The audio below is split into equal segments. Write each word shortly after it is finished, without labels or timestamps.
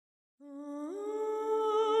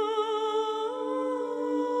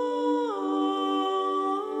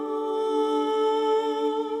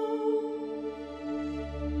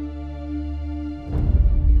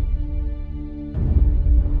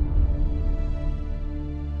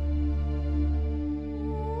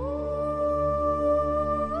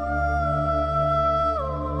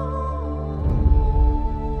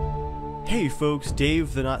folks,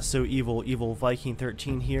 Dave the not so evil Viking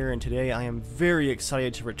 13 here, and today I am very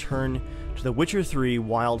excited to return to the Witcher 3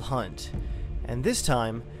 Wild Hunt. And this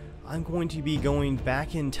time, I'm going to be going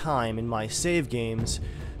back in time in my save games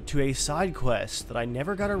to a side quest that I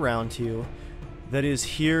never got around to that is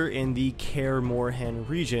here in the Kaer Morhen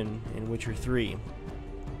region in Witcher 3.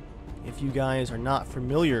 If you guys are not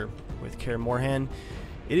familiar with Kaer Morhen,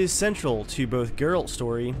 it is central to both Geralt's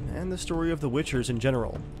story and the story of the Witchers in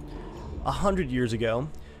general. 100 years ago,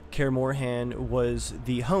 Kaer Morhen was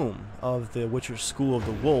the home of the Witcher School of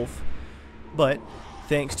the Wolf, but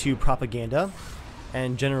thanks to propaganda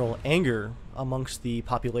and general anger amongst the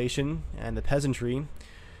population and the peasantry,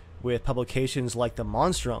 with publications like the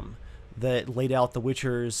Monstrum that laid out the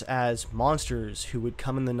Witchers as monsters who would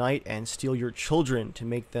come in the night and steal your children to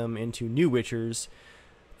make them into new Witchers,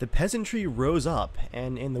 the peasantry rose up,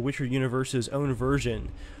 and in the Witcher universe's own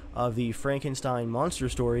version of the Frankenstein monster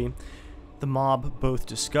story, the mob both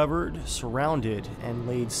discovered, surrounded, and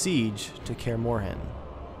laid siege to Kaer Morhen.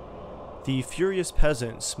 The furious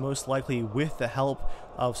peasants, most likely with the help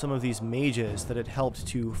of some of these mages that had helped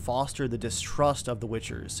to foster the distrust of the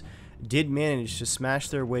Witchers, did manage to smash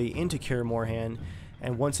their way into Kaer Morhen,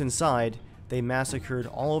 and once inside, they massacred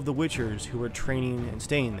all of the Witchers who were training and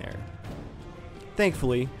staying there.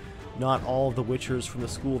 Thankfully, not all of the Witchers from the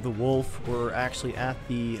School of the Wolf were actually at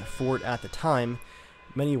the fort at the time.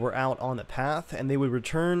 Many were out on the path, and they would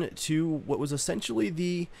return to what was essentially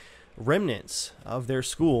the remnants of their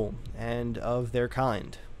school and of their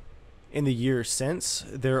kind. In the years since,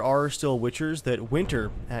 there are still Witchers that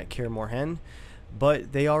winter at Kaer Morhen,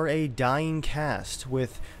 but they are a dying caste,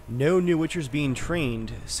 with no new Witchers being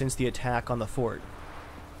trained since the attack on the fort.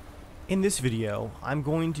 In this video, I'm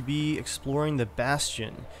going to be exploring the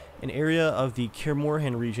Bastion, an area of the Kaer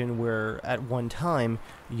Morhen region where, at one time,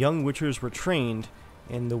 young Witchers were trained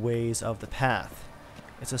in the ways of the path.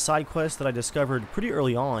 It's a side quest that I discovered pretty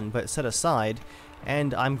early on, but set aside,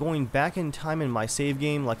 and I'm going back in time in my save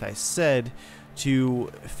game, like I said,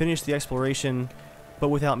 to finish the exploration, but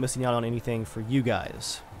without missing out on anything for you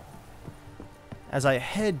guys. As I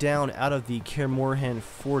head down out of the Kaer Morhen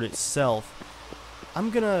fort itself, I'm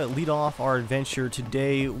gonna lead off our adventure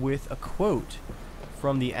today with a quote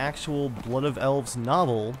from the actual Blood of Elves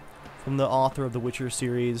novel from the author of the Witcher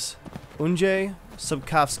series, Andrzej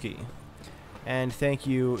Sapkowski. And thank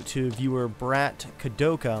you to viewer Brat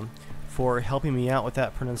Kadoka for helping me out with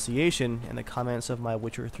that pronunciation in the comments of my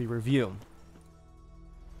Witcher 3 review.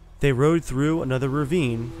 They rode through another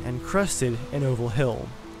ravine and crested an oval hill.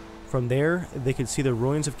 From there, they could see the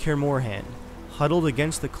ruins of Kaer Morhen, huddled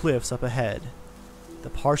against the cliffs up ahead. The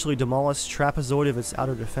partially demolished trapezoid of its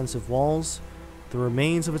outer defensive walls, the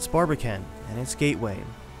remains of its barbican and its gateway,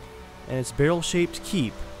 and its barrel-shaped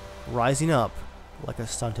keep rising up like a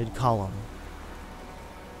stunted column.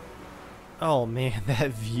 Oh man,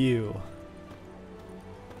 that view.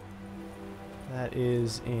 That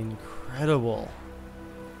is incredible.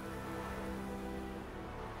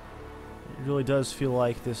 It really does feel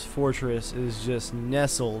like this fortress is just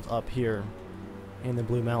nestled up here in the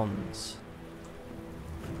Blue Mountains.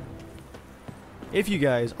 If you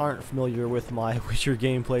guys aren't familiar with my Witcher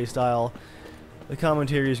gameplay style, the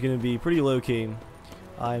commentary is going to be pretty low-key.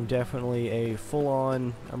 I'm definitely a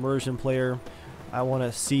full-on immersion player. I want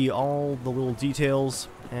to see all the little details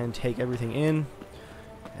and take everything in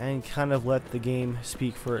and kind of let the game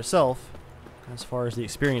speak for itself as far as the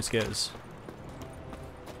experience goes.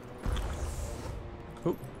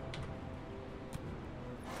 Oop.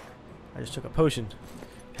 I just took a potion.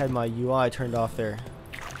 Had my UI turned off there.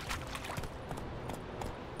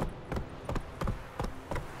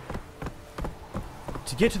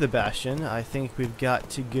 To get to the Bastion, I think we've got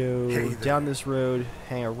to go down this road,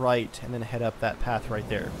 hang a right, and then head up that path right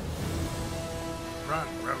there. Run,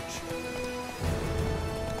 Roach.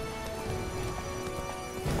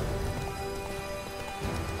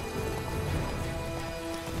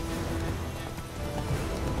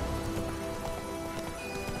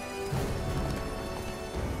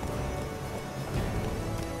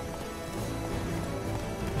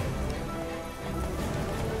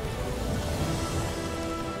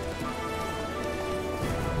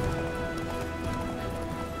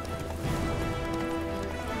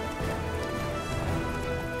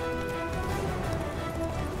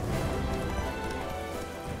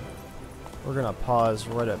 We're going to pause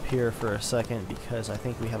right up here for a second because I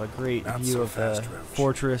think we have a great view of the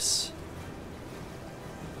fortress.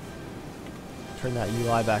 Turn that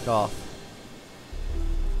UI back off.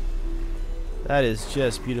 That is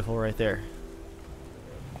just beautiful right there.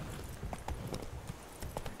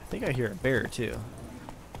 I think I hear a bear too.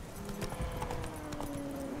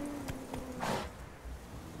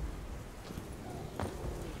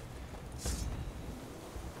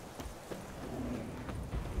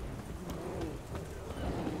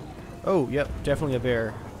 Oh, yep, definitely a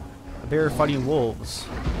bear. A bear fighting wolves.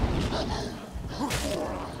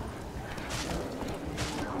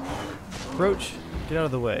 Roach, get out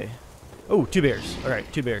of the way. Oh, 2 bears.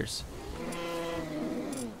 Alright, 2 bears.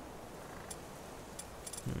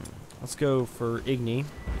 Let's go for Igni.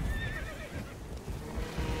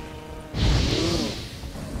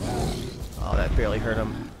 Oh, that barely hurt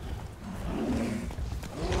him.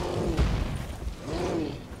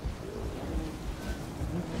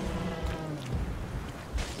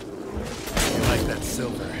 You like that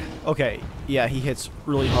silver? Okay, yeah, he hits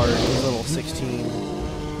really hard. He's level 16.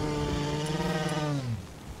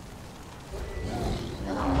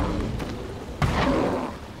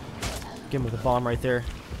 Get him with a bomb right there.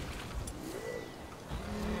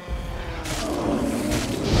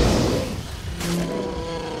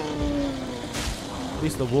 At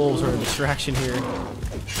least the wolves are a distraction here.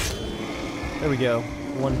 There we go.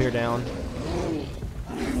 1 bear down.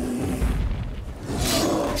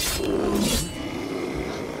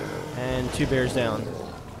 And 2 bears down. Do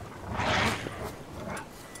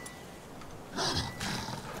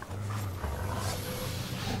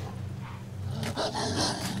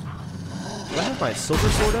I have my silver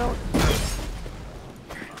sword out?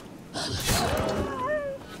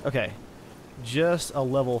 Okay. Just a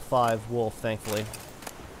level 5 wolf, thankfully.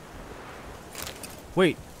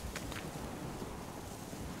 Wait.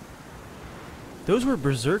 Those were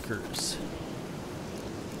berserkers.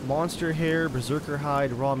 Monster hair, berserker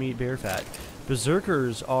hide, raw meat, bear fat.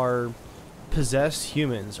 Berserkers are possessed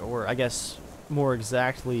humans, or I guess more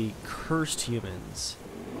exactly, cursed humans.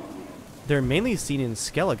 They're mainly seen in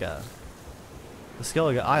Skellige. The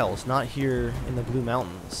Skellige Isles, not here in the Blue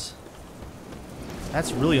Mountains.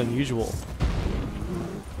 That's really unusual.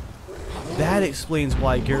 That explains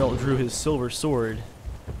why Geralt drew his silver sword.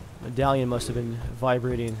 Medallion must have been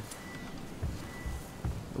vibrating.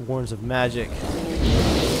 The warns of magic.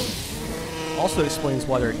 Also explains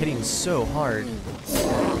why they're hitting so hard.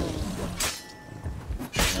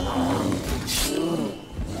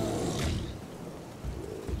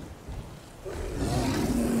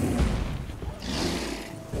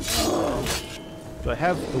 Do I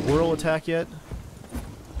have the whirl attack yet?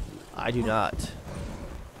 I do not.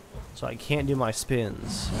 So I can't do my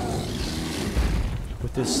spins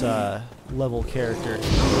with this level character.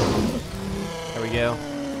 There we go.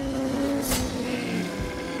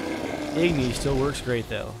 Igni still works great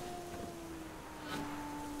though.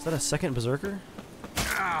 Is that a second berserker?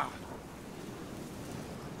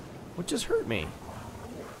 What just hurt me?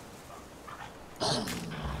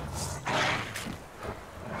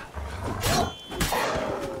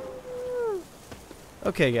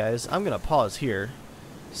 Okay guys, I'm gonna pause here,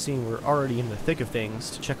 seeing we're already in the thick of things,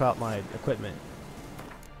 to check out my equipment.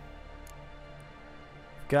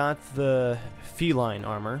 Got the feline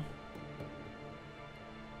armor.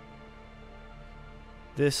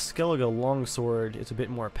 This Skellige longsword is a bit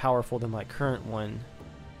more powerful than my current one,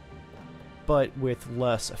 but with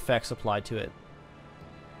less effects applied to it.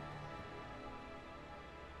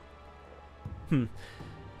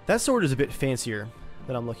 That sword is a bit fancier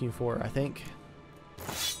than I'm looking for, I think.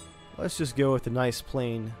 Let's just go with the nice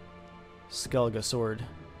plain Skellige sword.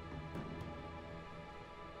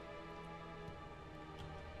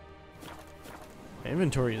 My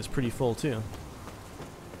inventory is pretty full too.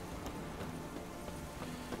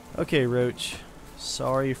 Okay, Roach.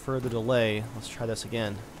 Sorry for the delay. Let's try this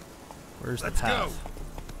again. Where's the path? Let's go.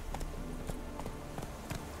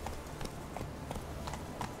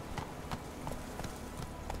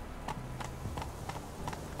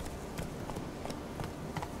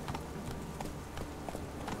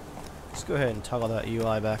 Let's go ahead and toggle that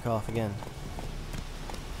UI back off again.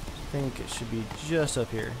 I think it should be just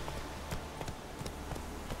up here.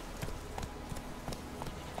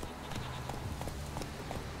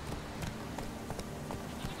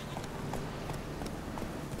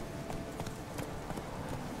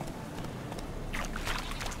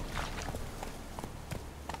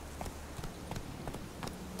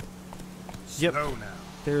 Yep, Slow now.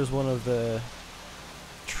 there's one of the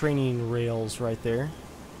training rails right there.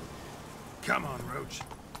 Come on, Roach.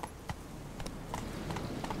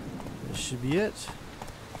 This should be it.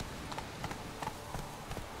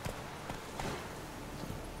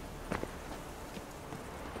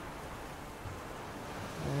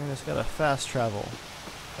 And it's got a fast travel.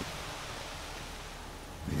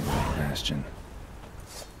 Bastion.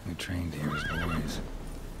 We trained here as boys,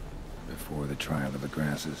 before the trial of the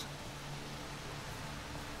grasses.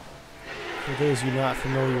 For those of you not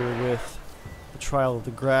familiar with the trial of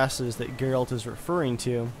the grasses that Geralt is referring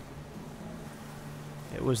to,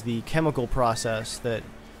 it was the chemical process that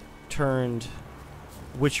turned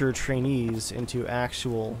Witcher trainees into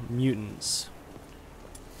actual mutants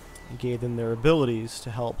and gave them their abilities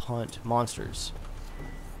to help hunt monsters.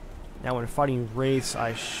 Now when fighting wraiths,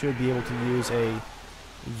 I should be able to use a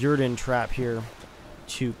Yurden trap here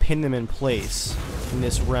to pin them in place in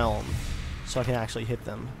this realm so I can actually hit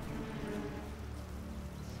them.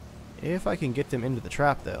 If I can get them into the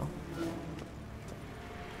trap though.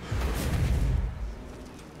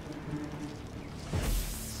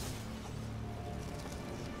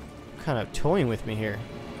 Kind of toying with me here.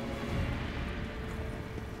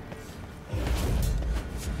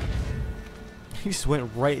 He just went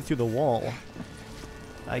right through the wall.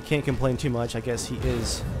 I can't complain too much. I guess he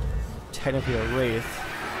is technically a wraith.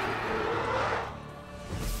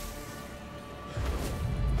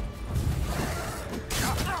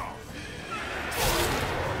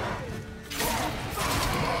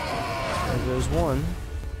 There goes one.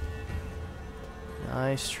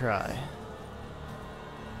 Nice try.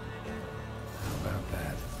 How about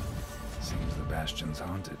that? Seems the Bastion's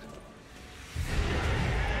haunted.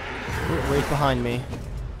 Right behind me.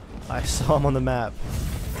 I saw him on the map.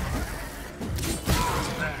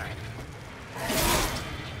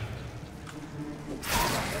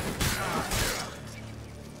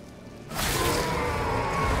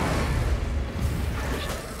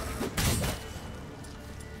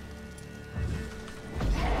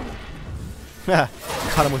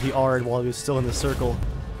 Caught him with the Ard while he was still in the circle.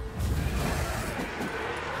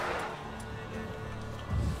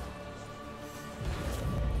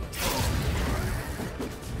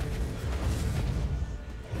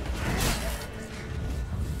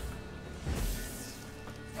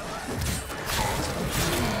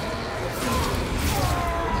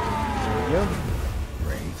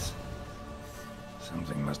 Wraiths.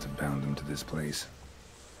 Something must have bound them to this place.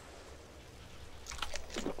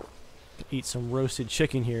 Eat some roasted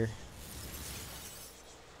chicken here.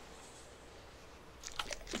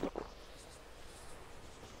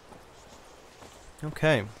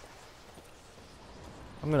 Okay.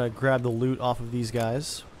 I'm gonna grab the loot off of these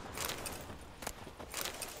guys.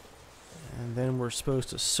 And then we're supposed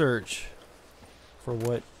to search for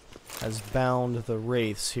what has bound the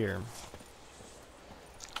wraiths here.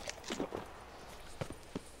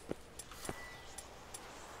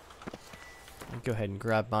 I'll go ahead and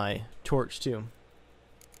grab my torch too.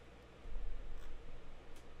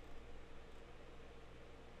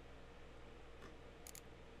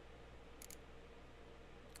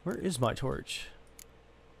 Where is my torch?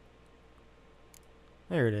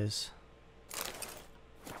 There it is.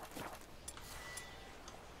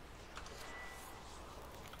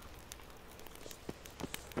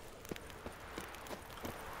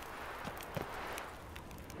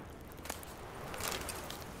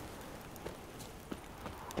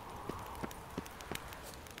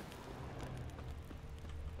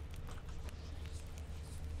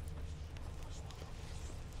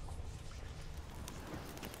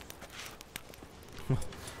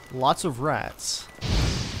 Lots of rats.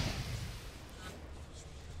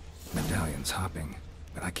 Medallion's hopping,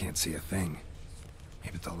 but I can't see a thing.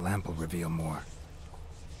 Maybe the lamp will reveal more.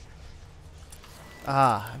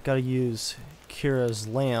 Ah, I've got to use Kira's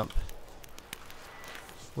lamp,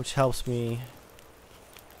 which helps me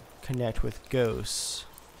connect with ghosts.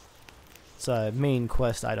 It's a main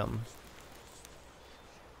quest item.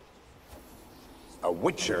 A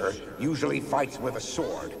Witcher usually fights with a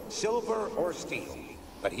sword, silver or steel.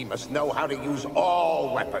 But he must know how to use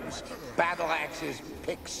all weapons. Battle axes,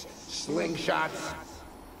 picks, slingshots.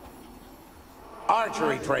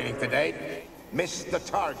 Archery training today. Miss the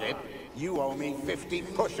target, you owe me 50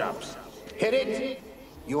 push-ups. Hit it,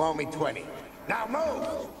 you owe me 20. Now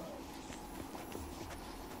move!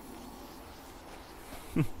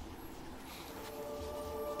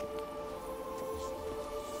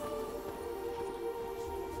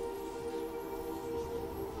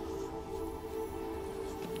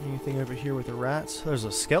 Anything over here with the rats? There's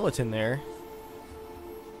a skeleton there.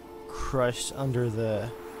 Crushed under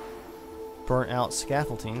the burnt out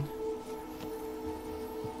scaffolding.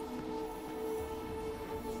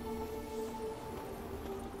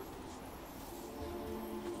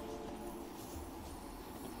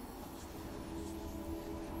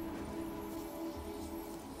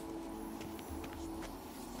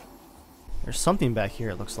 There's something back here,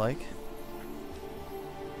 it looks like.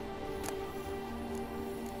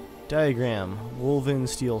 Diagram, Wolven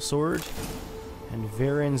Steel Sword, and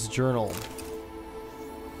Varen's Journal.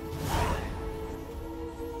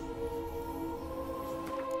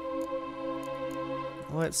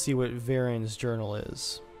 Let's see what Varen's Journal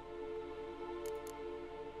is.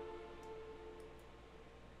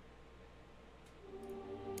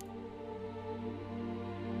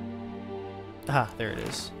 Ah, there it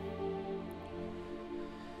is.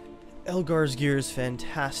 Elgar's gear is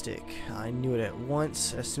fantastic. I knew it at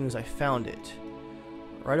once as soon as I found it.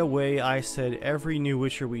 Right away I said every new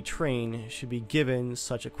Witcher we train should be given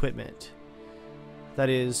such equipment. That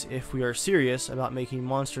is, if we are serious about making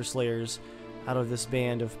monster slayers out of this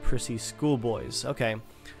band of prissy schoolboys. Okay,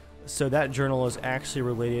 so that journal is actually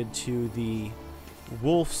related to the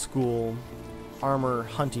Wolf School armor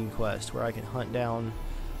hunting quest, where I can hunt down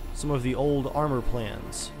some of the old armor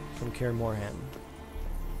plans from Kaer Morhen.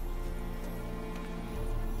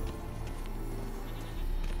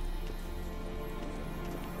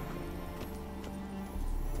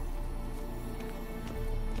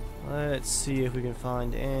 Let's see if we can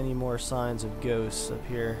find any more signs of ghosts up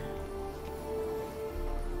here.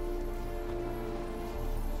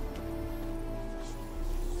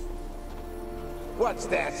 What's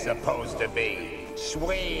that supposed to be?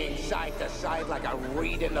 Swaying side to side like a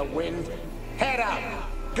reed in the wind? Head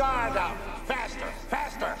up! Guard up! Faster!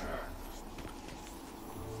 Faster!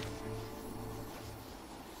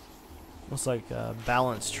 Looks like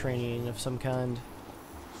balance training of some kind.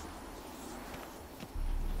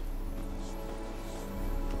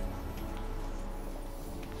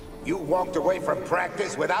 You walked away from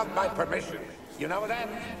practice without my permission. You know that?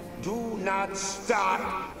 Do not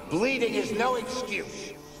stop. Bleeding is no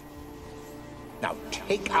excuse. Now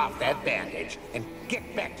take off that bandage and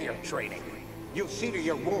get back to your training. You'll see to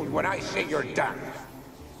your wound when I say you're done.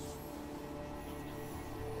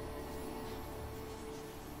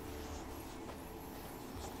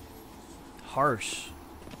 Harsh.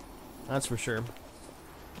 That's for sure.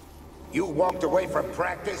 You walked away from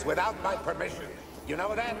practice without my permission. You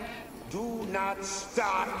know that? Do not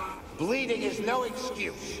stop. Bleeding is no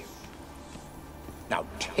excuse. Now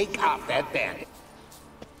take off that bandage.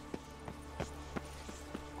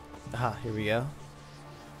 Ah, here we go.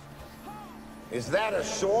 Is that a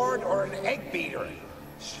sword or an egg beater?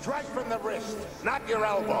 Strike from the wrist, not your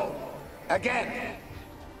elbow. Again.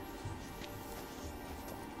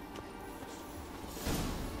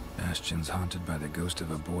 Bastion's haunted by the ghost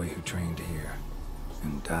of a boy who trained here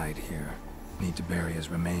and died here. Need to bury his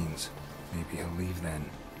remains. Maybe he'll leave then.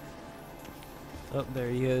 Oh, there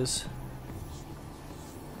he is.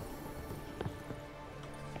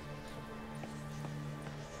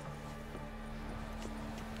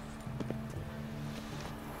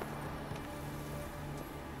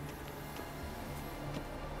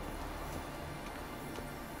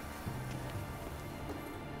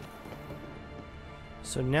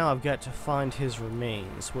 So now I've got to find his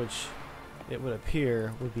remains, which it would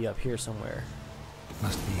appear would be up here somewhere.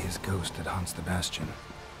 Must be his ghost that haunts the Bastion.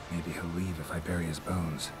 Maybe he'll leave if I bury his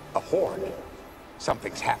bones. A horde.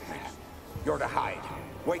 Something's happening. You're to hide.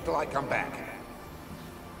 Wait till I come back.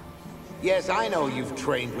 Yes, I know you've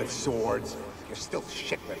trained with swords. You're still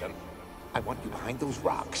shit with them. I want you behind those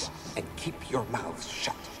rocks and keep your mouths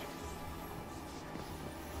shut.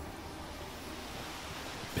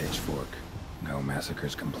 Pitchfork. No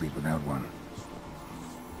massacre's complete without one.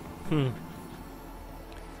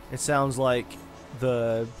 It sounds like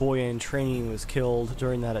the boy in training was killed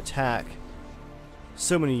during that attack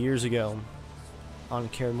so many years ago on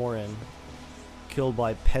Kaer Morhen, killed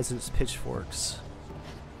by peasants' pitchforks.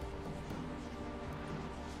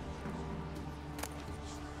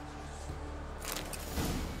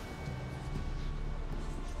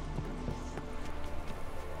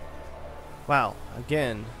 Wow,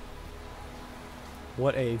 again,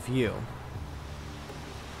 what a view.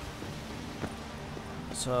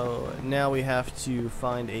 So now we have to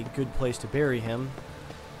find a good place to bury him,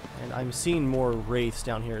 and I'm seeing more wraiths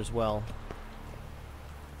down here as well.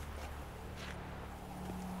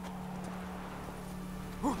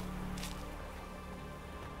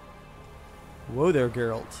 Whoa there,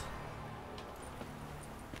 Geralt.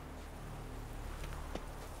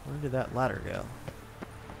 Where did that ladder go?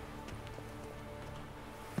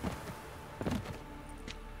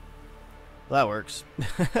 That works.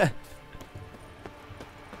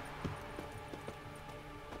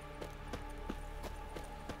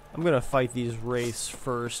 I'm gonna fight these wraiths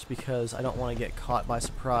first because I don't want to get caught by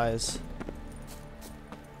surprise.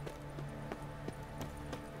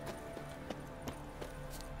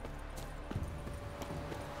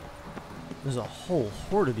 There's a whole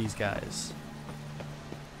horde of these guys.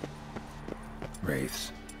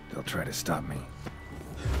 Wraiths. They'll try to stop me.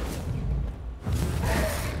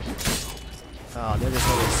 Oh, they're just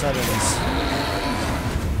level 7s.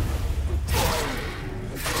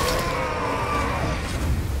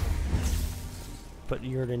 Put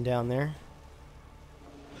Yurden down there.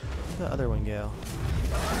 Where'd the other one go?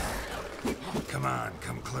 Come on,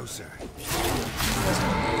 come closer.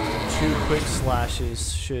 2 quick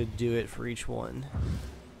slashes should do it for each one.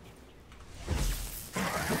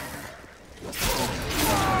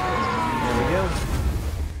 There we go.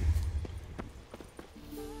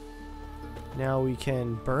 Now we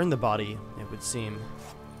can burn the body, it would seem.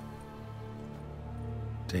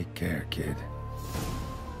 Take care, kid.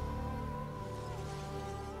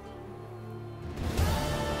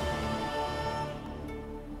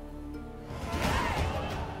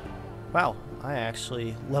 Wow, I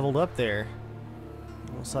actually leveled up there.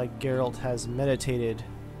 Looks like Geralt has meditated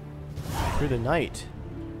through the night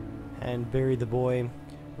and buried the boy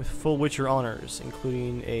with full Witcher honors,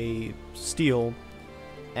 including a steel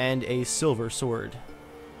and a silver sword.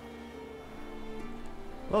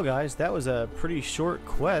 Well guys, that was a pretty short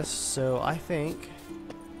quest, so I think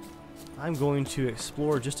I'm going to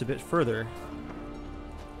explore just a bit further.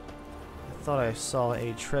 I thought I saw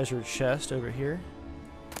a treasure chest over here.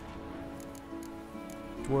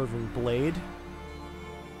 Dwarven blade.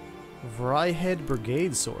 Vryhead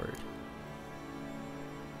brigade sword.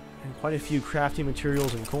 And quite a few crafting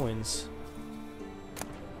materials and coins.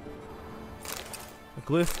 A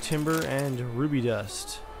glyph, timber, and ruby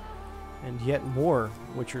dust. And yet more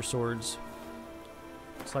Witcher swords.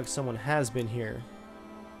 Looks like someone has been here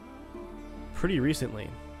pretty recently.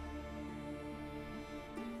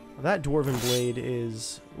 That dwarven blade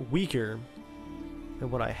is weaker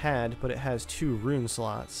than what I had, but it has 2 rune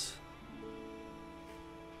slots.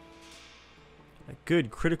 A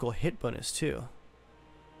good critical hit bonus too.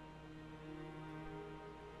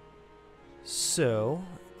 So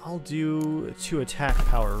I'll do 2 attack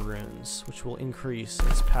power runes, which will increase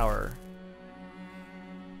its power.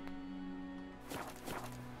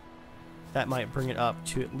 That might bring it up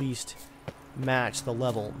to at least match the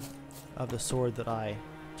level of the sword that I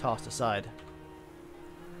tossed aside.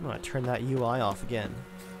 I'm going to turn that UI off again.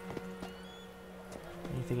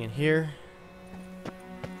 Anything in here?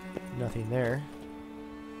 Nothing there.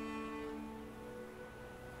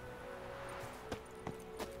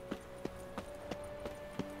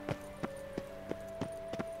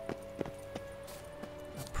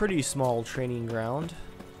 A pretty small training ground,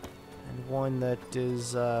 and one that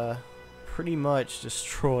is pretty much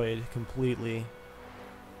destroyed completely.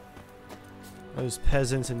 Those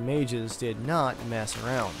peasants and mages did not mess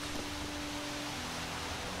around.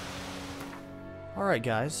 Alright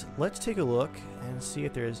guys, let's take a look and see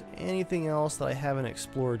if there's anything else that I haven't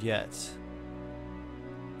explored yet.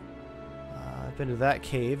 I've been to that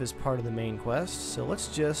cave as part of the main quest, so let's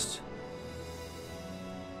just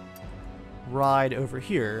ride over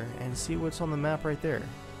here and see what's on the map right there.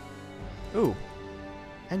 Ooh,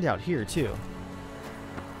 and out here too.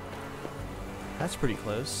 That's pretty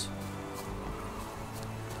close.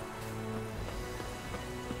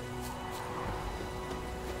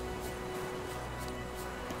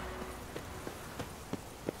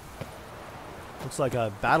 Looks like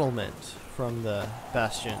a battlement from the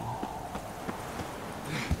Bastion.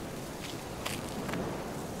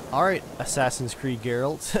 Alright, Assassin's Creed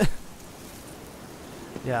Geralt.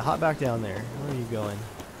 Yeah, hop back down there. Where are you going?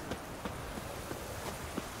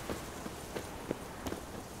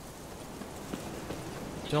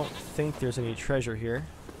 Don't think there's any treasure here.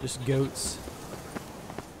 Just goats.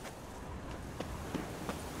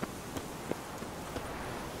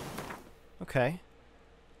 Okay.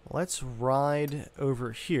 Let's ride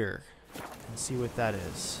over here and see what that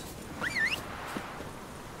is.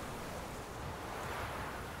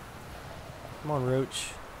 Come on, Roach.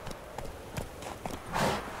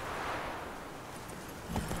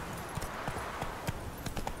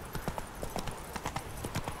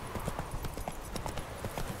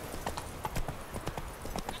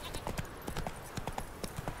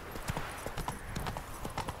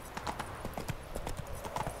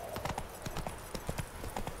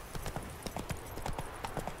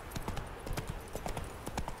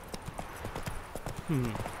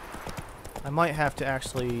 I might have to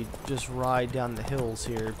actually just ride down the hills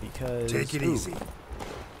here because... Take it easy.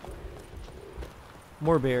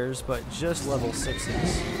 More bears, but just level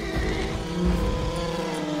 6s.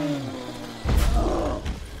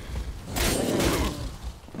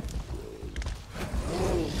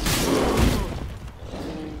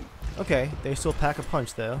 Okay, they still pack a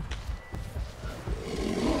punch though.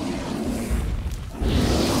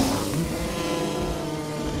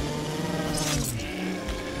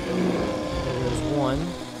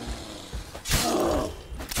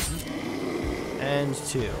 And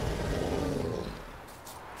 2.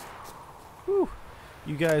 Whew.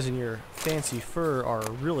 You guys in your fancy fur are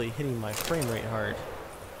really hitting my frame rate hard.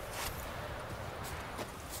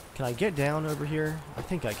 Can I get down over here? I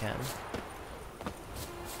think I can.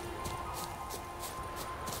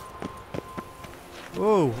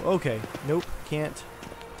 Whoa, okay. Nope, can't.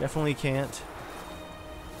 Definitely can't.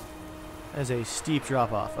 That is a steep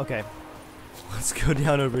drop off. Okay. Let's go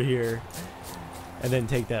down over here and then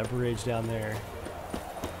take that bridge down there.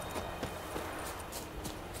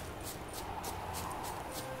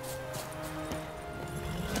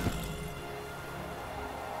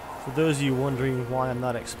 For those of you wondering why I'm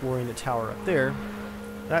not exploring the tower up there,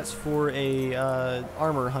 that's for a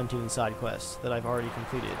armor hunting side quest that I've already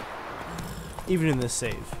completed, even in this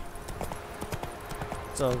save.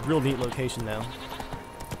 It's a real neat location though.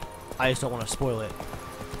 I just don't want to spoil it.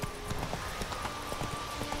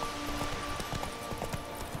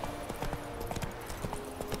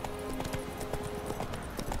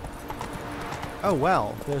 Oh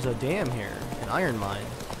wow, there's a dam here, an iron mine.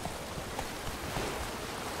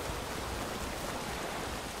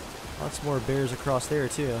 Lots more bears across there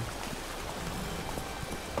too.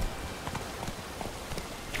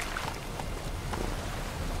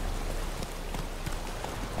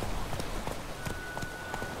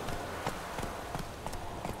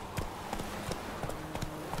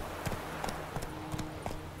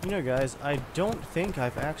 You know guys, I don't think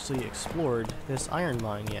I've actually explored this iron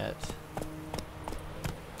mine yet.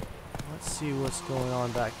 Let's see what's going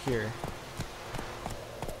on back here.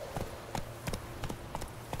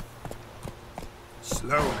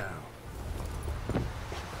 Slow now.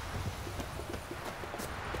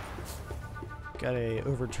 Got a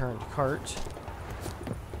overturned cart.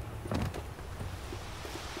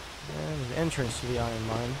 And an entrance to the iron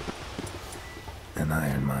mine. An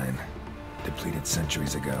iron mine. Depleted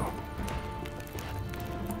centuries ago.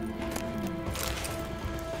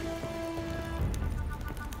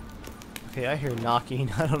 Okay, I hear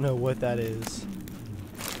knocking. I don't know what that is.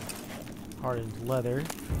 Hardened leather.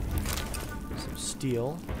 Some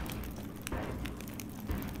steel.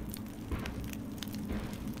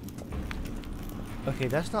 Okay,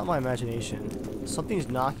 that's not my imagination. Something's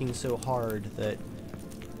knocking so hard that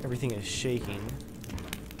everything is shaking.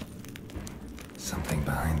 Something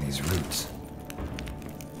behind these roots.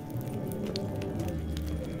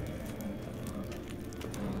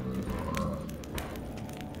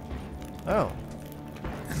 Oh.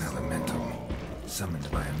 An elemental. Summoned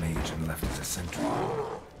by a mage and left as a sentry.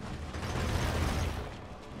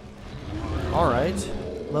 Alright.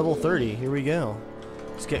 Level 30. Here we go.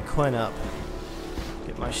 Let's get Quen up.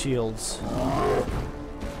 Get my shields.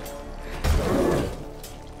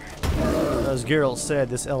 As Geralt said,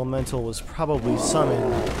 this elemental was probably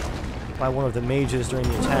summoned by one of the mages during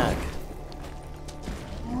the attack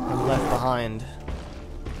and left behind.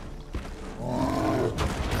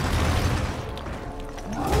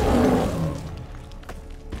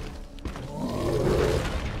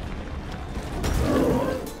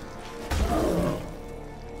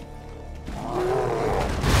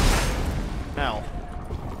 Ow.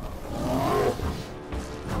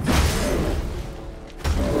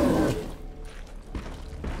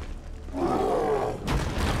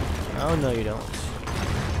 Oh, no you don't.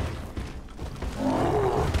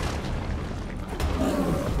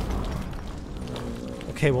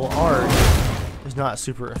 Okay, well Art is not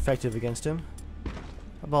super effective against him.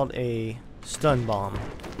 How about a stun bomb?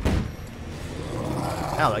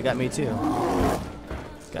 Ow, that got me too.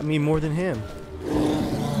 Got me more than him.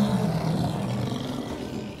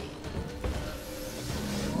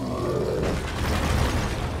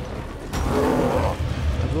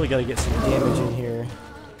 I've really got to get some damage in here.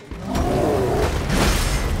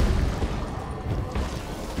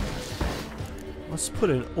 Let's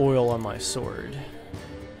put an oil on my sword.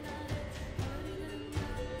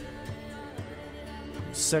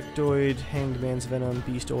 Sectoid, Hanged Man's Venom,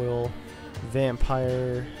 Beast Oil,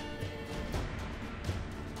 Vampire,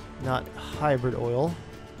 not Hybrid Oil,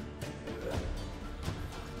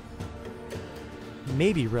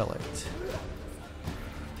 maybe Relict.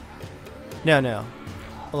 No,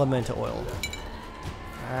 Elemental Oil.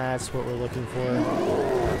 That's what we're looking for.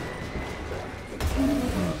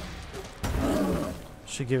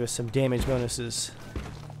 Should give us some damage bonuses.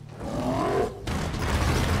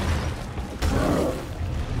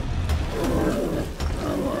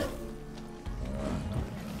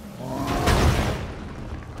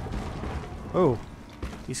 Oh,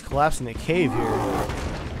 he's collapsing the cave here.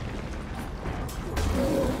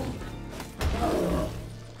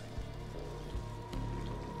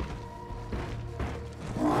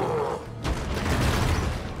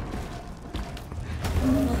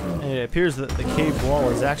 And it appears that the cave wall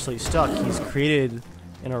is actually stuck. He's created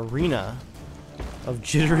an arena of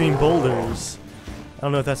jittering boulders. I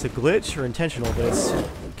don't know if that's a glitch or intentional, but it's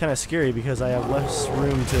kind of scary because I have less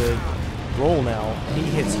room to roll now. He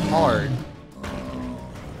hits hard.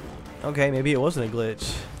 Okay, maybe it wasn't a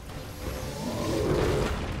glitch.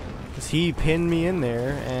 Because he pinned me in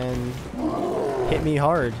there and hit me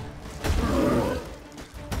hard.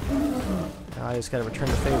 Now I just gotta return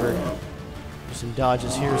the favor. There's some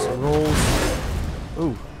dodges here, some rolls.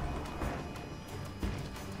 Ooh.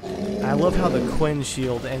 I love how the Quinn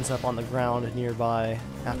shield ends up on the ground nearby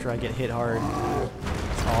after I get hit hard.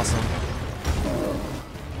 It's awesome.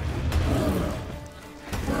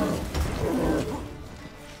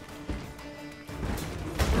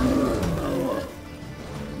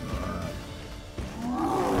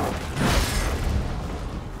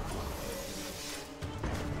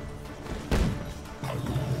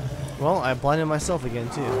 Well, I blinded myself again,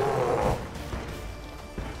 too.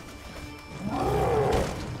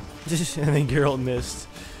 And then Geralt missed.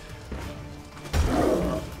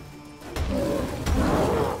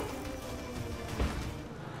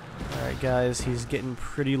 Alright, guys, he's getting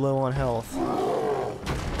pretty low on health.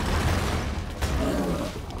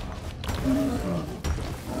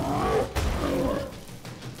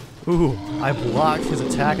 Ooh, I blocked his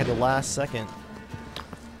attack at the last second.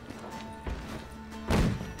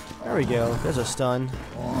 There we go, there's a stun.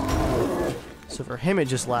 So for him it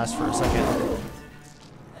just lasts for a second.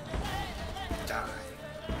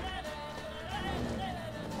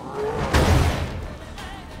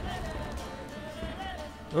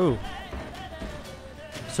 Ooh.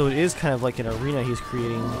 So it is kind of like an arena he's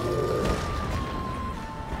creating.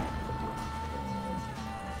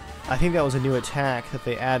 I think that was a new attack that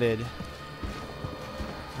they added.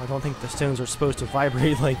 I don't think the stones are supposed to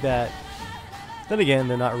vibrate like that. Then again,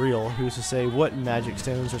 they're not real. Who's to say what magic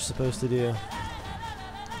stones are supposed to do?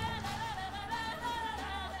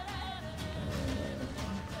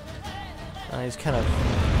 He's kind of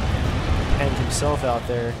penned himself out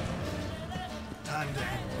there. Time to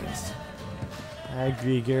end this. I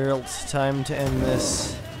agree, Geralt. Time to end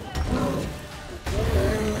this.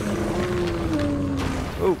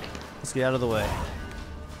 Oh, let's get out of the way.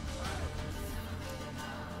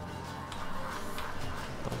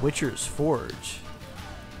 The Witcher's Forge.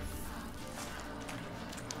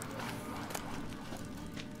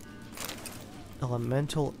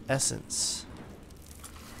 Elemental Essence.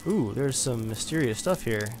 Ooh, there's some mysterious stuff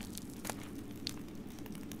here.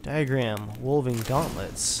 Diagram, Wolving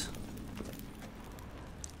Gauntlets.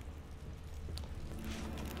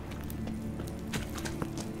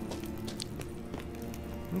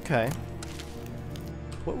 Okay.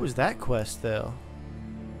 What was that quest, though?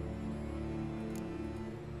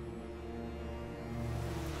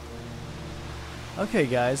 Okay,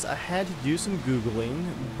 guys, I had to do some Googling,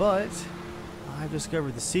 but I've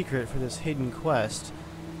discovered the secret for this hidden quest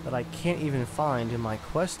that I can't even find in my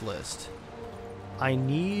quest list. I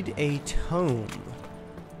need a tome.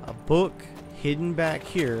 A book hidden back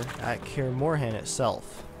here at Kaer Morhen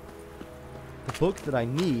itself. The book that I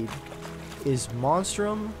need is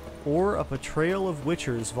Monstrum or A Portrayal of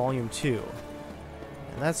Witchers Volume 2.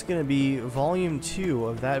 And that's going to be Volume 2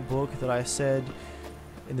 of that book that I said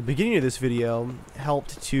in the beginning of this video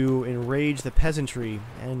helped to enrage the peasantry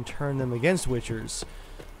and turn them against Witchers.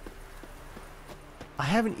 I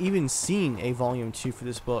haven't even seen a Volume 2 for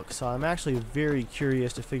this book, so I'm actually very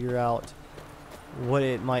curious to figure out what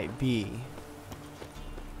it might be.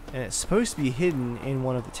 And it's supposed to be hidden in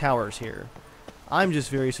one of the towers here. I'm just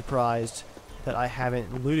very surprised that I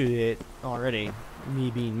haven't looted it already, me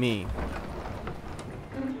being me.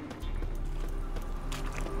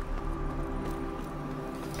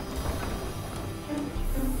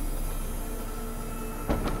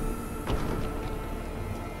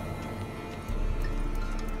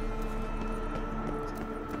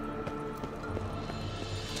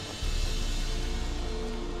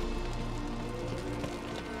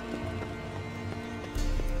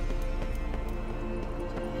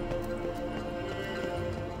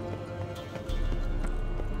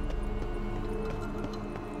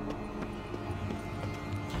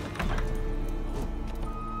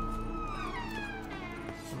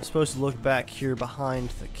 I'm supposed to look back here behind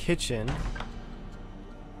the kitchen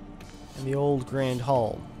and the old Grand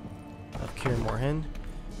Hall of Kaer Morhen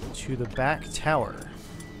to the back tower.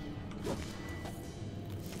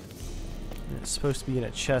 And it's supposed to be in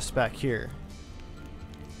a chest back here.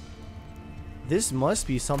 This must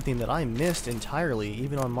be something that I missed entirely,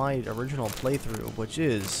 even on my original playthrough, which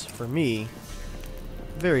is, for me,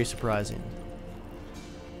 very surprising.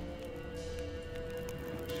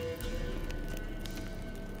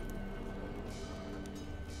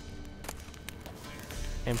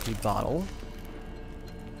 Empty bottle.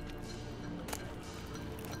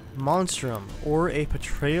 Monstrum, or A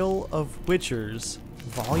Portrayal of Witchers,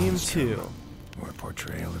 Volume 2. Or a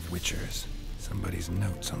Portrayal of Witchers. Somebody's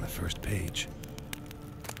notes on the first page.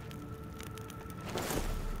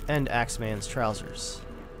 And Axeman's trousers.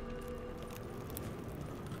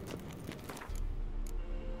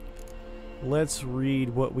 Let's read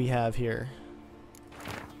what we have here.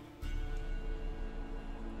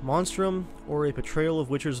 Monstrum, or a Portrayal of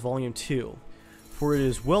Witchers Volume 2. For it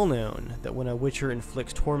is well known that when a Witcher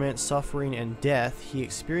inflicts torment, suffering, and death, he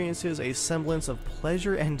experiences a semblance of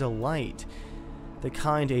pleasure and delight, the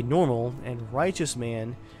kind a normal and righteous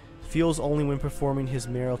man feels only when performing his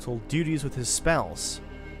marital duties with his spouse.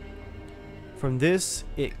 From this,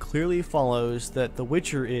 it clearly follows that the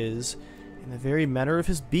Witcher is, in the very matter of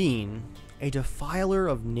his being, a defiler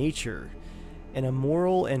of nature, an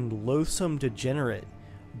immoral and loathsome degenerate,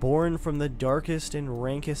 born from the darkest and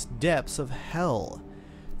rankest depths of hell.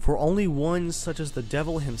 For only one such as the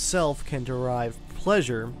devil himself can derive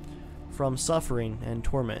pleasure from suffering and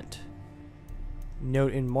torment.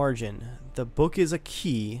 Note in margin, the book is a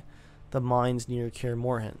key, the mine's near Kaer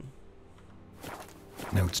Morhen.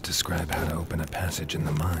 Notes describe how to open a passage in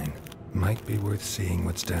the mine. Might be worth seeing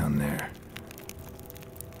what's down there.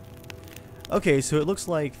 Okay, so it looks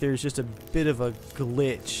like there's just a bit of a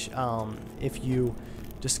glitch if you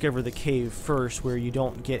discover the cave first, where you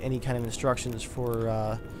don't get any kind of instructions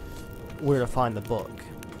for where to find the book.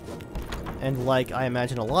 And like I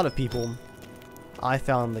imagine a lot of people, I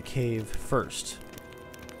found the cave first.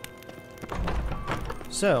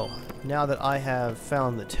 So, now that I have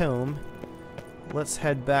found the tome, let's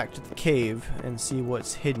head back to the cave and see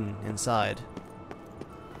what's hidden inside.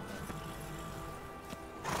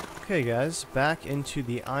 Okay guys, back into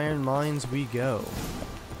the iron mines we go.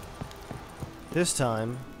 This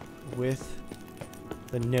time with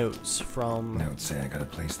the notes from... Notes say I gotta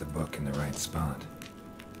place the book in the right spot.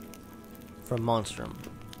 From Monstrum.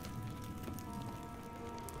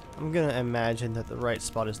 I'm gonna imagine that the right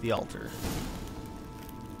spot is the altar.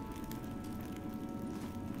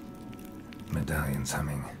 Medallion's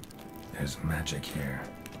humming. There's magic here.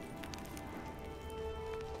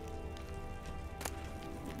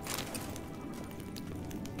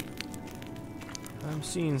 I'm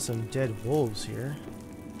seeing some dead wolves here.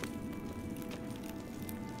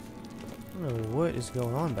 I don't know what is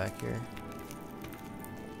going on back here.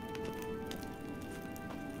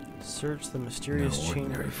 Search the mysterious No chamber.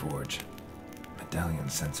 ordinary forge. Medallion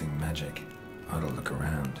sensing magic. Ought to look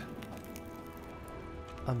around.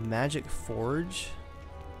 A magic forge?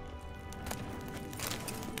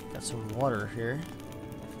 Got some water here.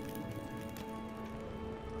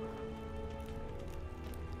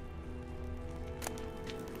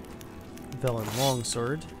 Velen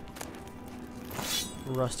longsword.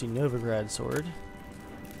 Rusty Novigrad sword.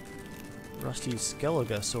 Rusty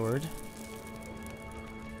Skellige sword.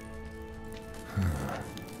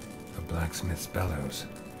 A blacksmith's bellows.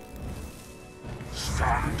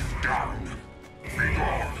 Stand down. Be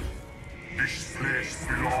gone. This place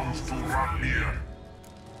belongs to Radmir.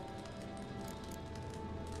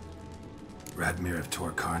 Radmir of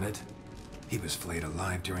Torcarnet? He was flayed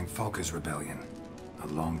alive during Falka's rebellion. A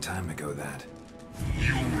long time ago, that.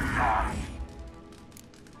 You lie.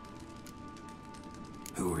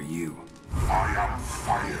 Who are you? I am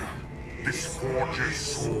fire. This forge's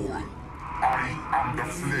soul. I am the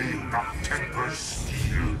flame that tempers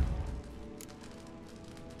steel.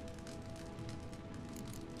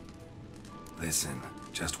 Listen,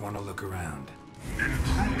 just want to look around.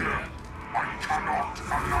 Intruder, I cannot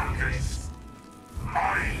allow this.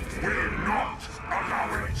 I will not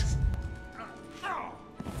allow it.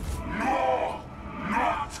 No,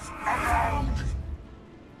 not allowed.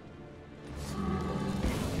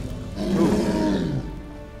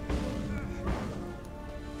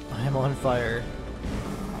 I am on fire.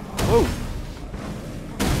 Whoa!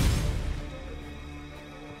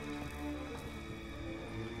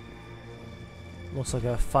 Looks like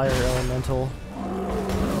a fire elemental.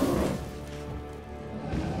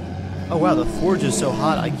 Oh wow, the forge is so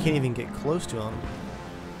hot I can't even get close to him.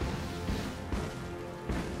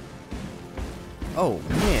 Oh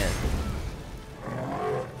man.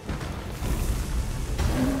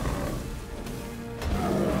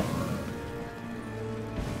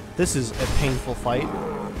 This is a painful fight.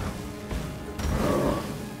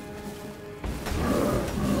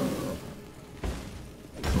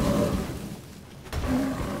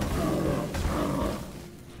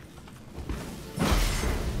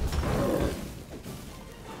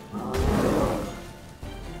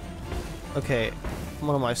 Okay,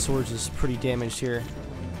 one of my swords is pretty damaged here.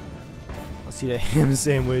 Let's eat a ham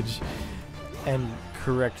sandwich and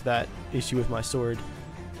correct that issue with my sword.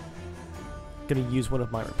 Gonna use one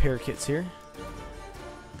of my repair kits here.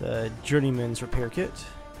 The Journeyman's repair kit.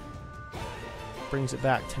 brings it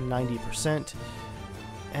back to 90%.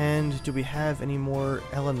 And do we have any more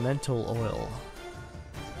elemental oil?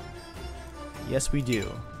 Yes, we do.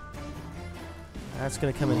 That's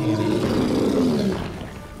gonna come in handy.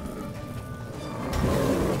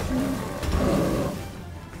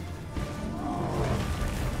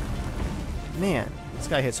 Man, this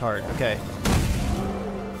guy hits hard. Okay.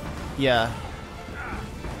 Yeah.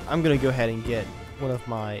 I'm gonna go ahead and get one of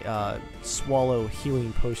my swallow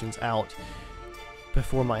healing potions out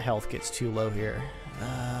before my health gets too low here.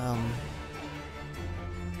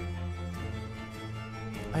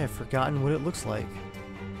 I have forgotten what it looks like.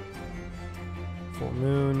 Full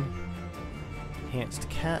moon. Enhanced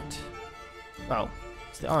cat. Oh,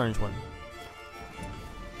 it's the orange one.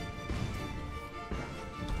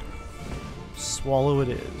 Swallow it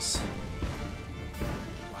is.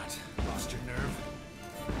 What? Lost your nerve?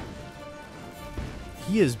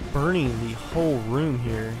 He is burning the whole room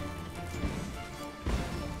here.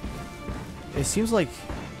 It seems like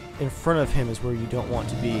in front of him is where you don't want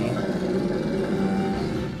to be.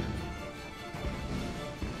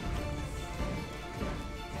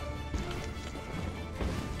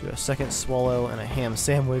 Do a second swallow and a ham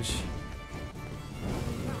sandwich.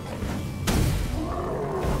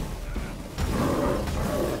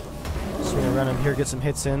 Swing around him here, get some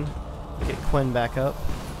hits in. Get Quen back up.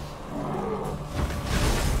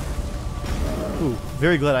 Ooh,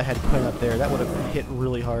 very glad I had Quen up there. That would have hit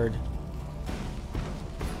really hard.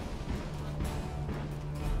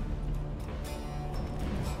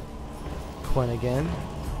 Quen again.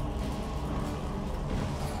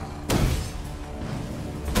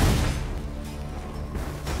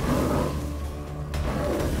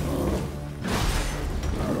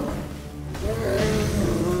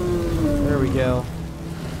 There we go.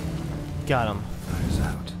 Got him. Fire's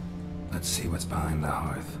out. Let's see what's behind the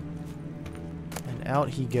hearth. And out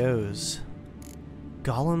he goes.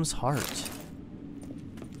 Golem's heart.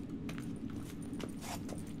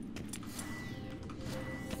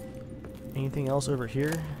 Anything else over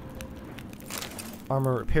here?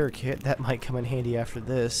 Armor repair kit. That might come in handy after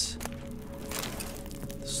this.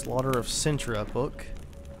 The Slaughter of Sintra book.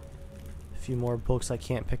 A few more books I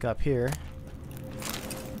can't pick up here.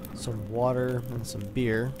 Some water and some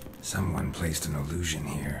beer. Someone placed an illusion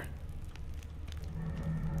here.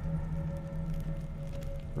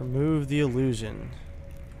 Remove the illusion.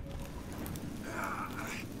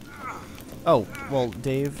 Oh, well,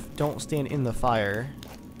 Dave, don't stand in the fire.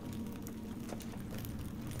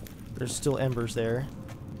 There's still embers there.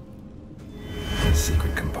 A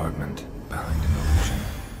secret compartment behind an illusion.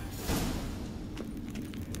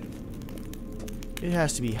 It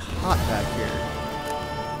has to be hot back here.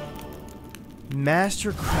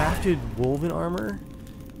 Master crafted woven armor?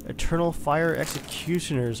 Eternal Fire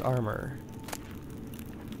Executioner's armor.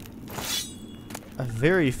 A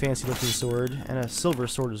very fancy looking sword, and a silver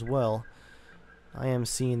sword as well. I am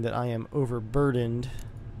seeing that I am overburdened.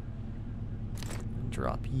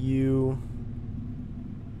 Drop you.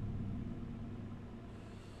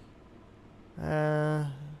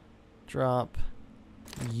 Drop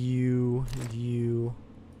you and you.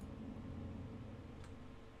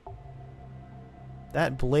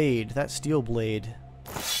 That blade, that steel blade,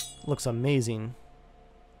 looks amazing.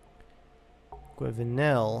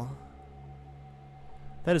 Guevinel.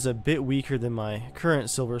 That is a bit weaker than my current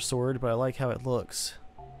silver sword, but I like how it looks.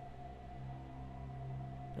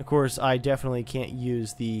 Of course, I definitely can't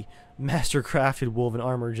use the master-crafted woven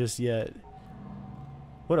armor just yet.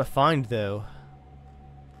 What a find, though.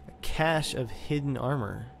 A cache of hidden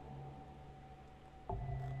armor.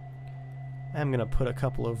 I'm going to put a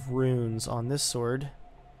couple of runes on this sword.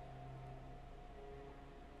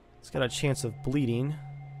 It's got a chance of bleeding.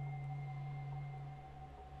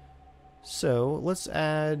 So, let's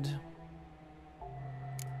add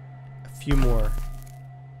a few more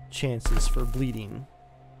chances for bleeding.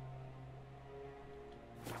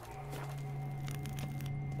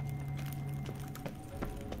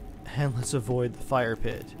 And let's avoid the fire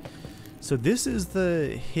pit. So this is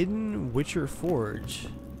the hidden Witcher Forge.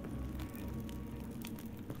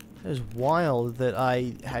 It is wild that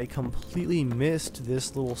I had completely missed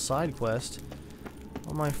this little side quest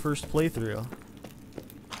on my first playthrough.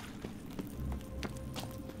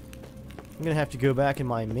 I'm gonna have to go back in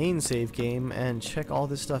my main save game and check all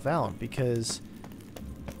this stuff out because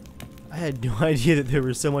I had no idea that there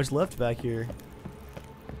was so much left back here.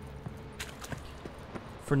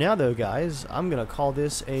 For now though, guys, I'm gonna call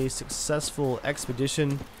this a successful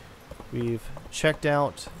expedition. We've checked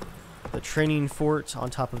out the training fort on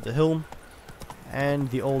top of the hill and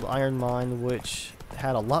the old iron mine, which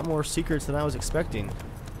had a lot more secrets than I was expecting.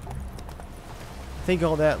 I think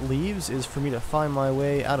all that leaves is for me to find my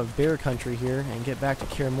way out of bear country here and get back to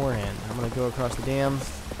Kaer Morhen. I'm going to go across the dam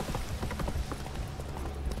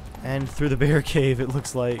and through the bear cave, it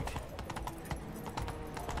looks like.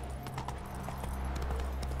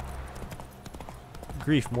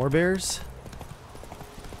 Grief, more bears?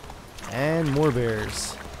 And more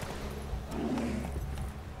bears.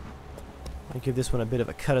 I'll give this one a bit of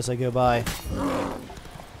a cut as I go by.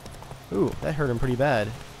 Ooh, that hurt him pretty bad.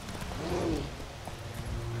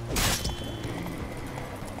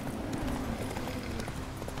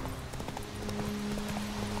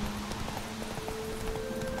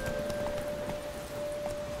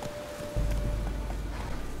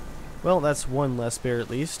 Well, that's one less bear at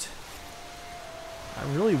least.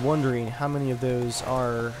 I'm really wondering how many of those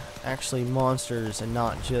are actually monsters and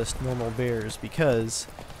not just normal bears, because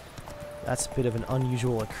that's a bit of an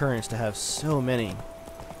unusual occurrence to have so many.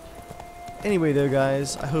 Anyway though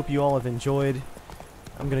guys, I hope you all have enjoyed.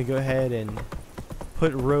 I'm going to go ahead and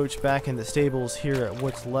put Roach back in the stables here at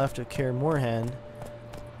what's left of Kaer Morhen.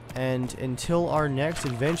 And until our next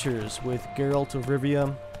adventures with Geralt of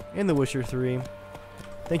Rivia in The Witcher 3,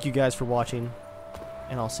 thank you guys for watching,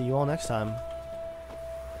 and I'll see you all next time.